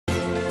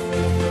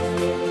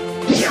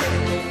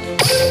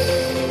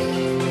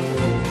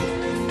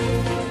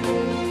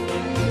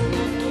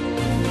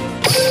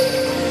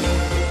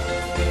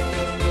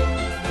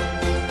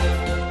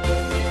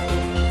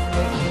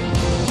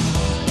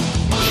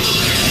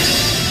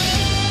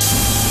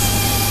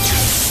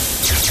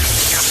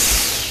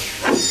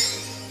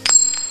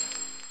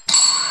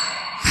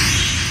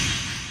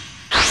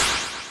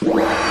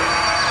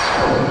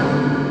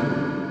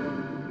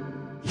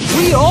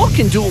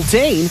can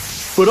dual-tane,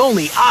 but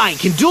only I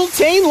can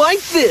dual-tane like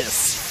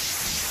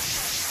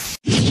this!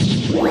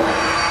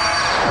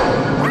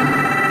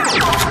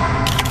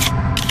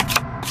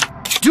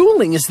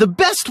 Dueling is the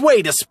best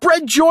way to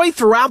spread joy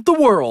throughout the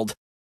world.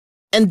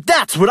 And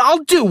that's what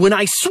I'll do when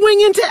I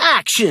swing into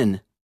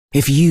action!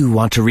 If you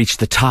want to reach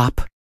the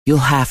top, you'll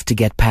have to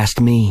get past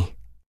me.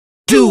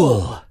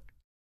 Duel!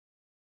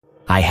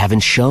 I haven't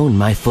shown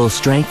my full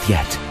strength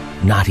yet,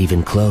 not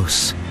even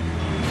close.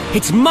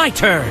 It's my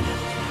turn!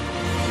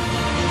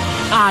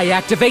 I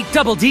activate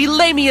Double D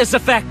Lamia's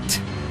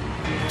effect!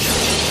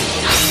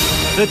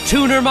 The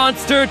Tuner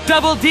Monster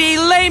Double D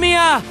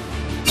Lamia!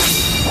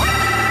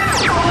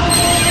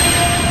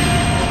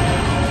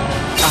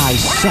 I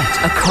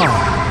set a card.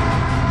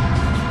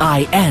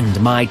 I end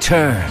my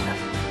turn.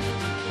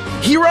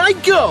 Here I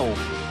go!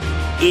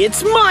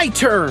 It's my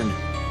turn!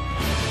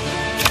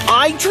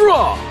 I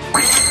draw!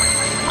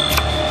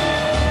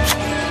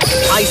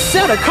 I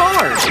set a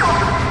card!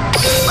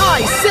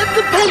 I set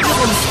the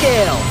pendulum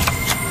scale!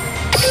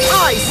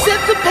 I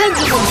set the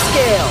pendulum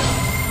scale!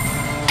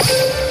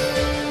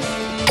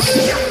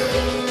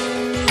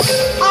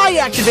 I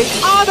activate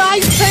Odd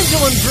Eyes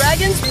Pendulum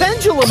Dragon's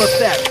Pendulum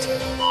Effect!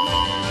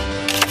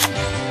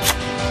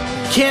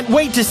 Can't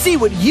wait to see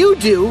what you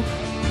do!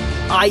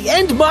 I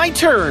end my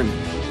turn!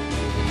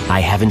 I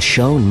haven't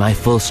shown my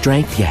full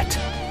strength yet,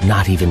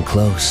 not even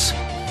close.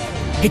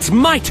 It's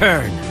my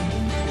turn!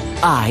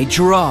 I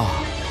draw.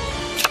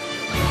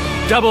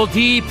 Double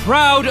D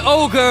Proud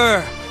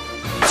Ogre!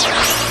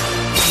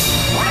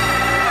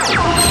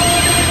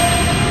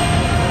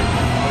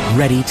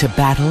 Ready to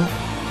battle?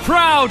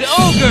 Proud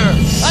Ogre!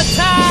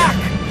 Attack!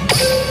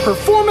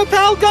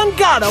 Performapal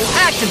Gungado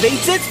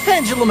activates its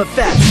pendulum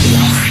effect.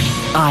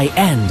 I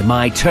end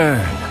my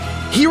turn.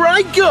 Here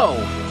I go!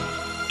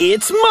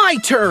 It's my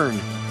turn!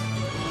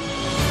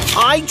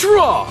 I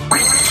draw!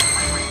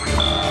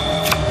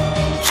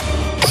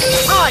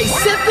 I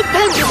set the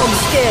pendulum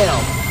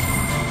scale!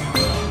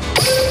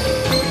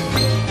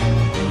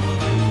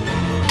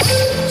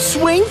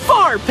 Swing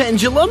far,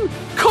 Pendulum!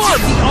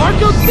 Carve the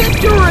arc of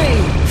victory!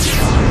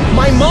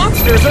 My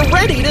monsters are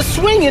ready to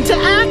swing into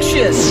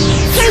action!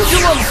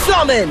 Pendulum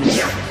summon!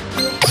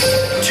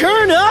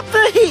 Turn up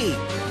the heat!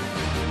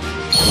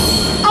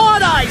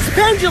 Odd Eyes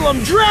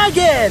Pendulum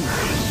Dragon!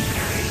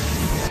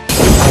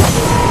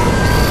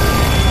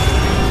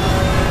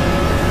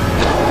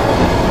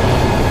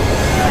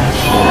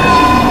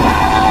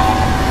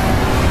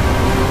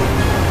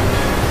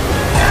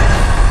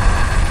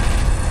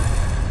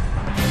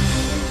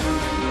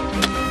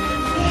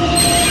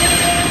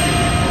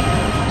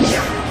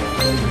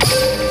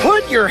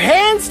 Put your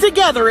hands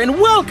together and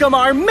welcome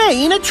our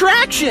main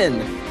attraction!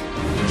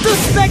 The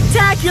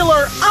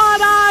spectacular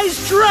Odd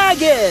Eyes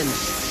Dragon!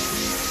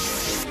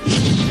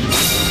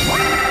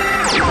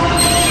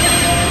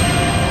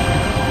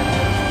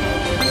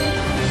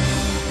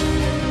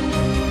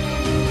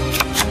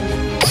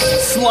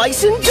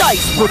 Slice and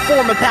dice,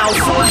 Performapal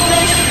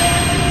Swordfish!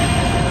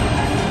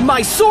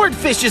 My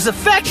Swordfish's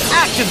effect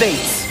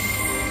activates!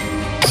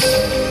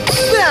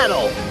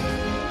 Battle!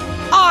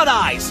 Odd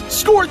Eyes,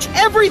 scorch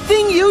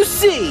everything you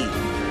see!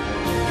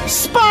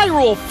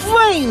 Spiral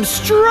Flame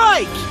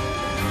Strike!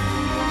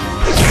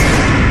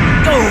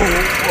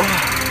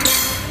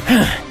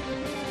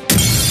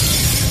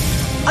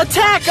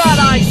 Attack, Odd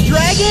Eyes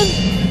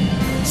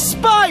Dragon!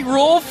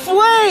 Spiral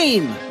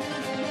Flame!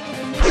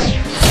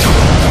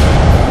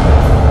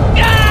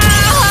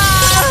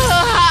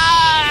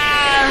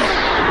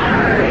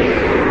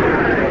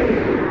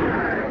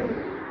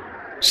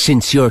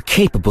 Since you're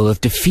capable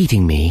of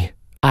defeating me,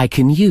 I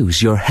can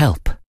use your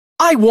help.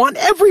 I want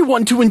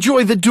everyone to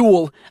enjoy the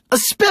duel,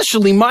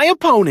 especially my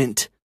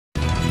opponent.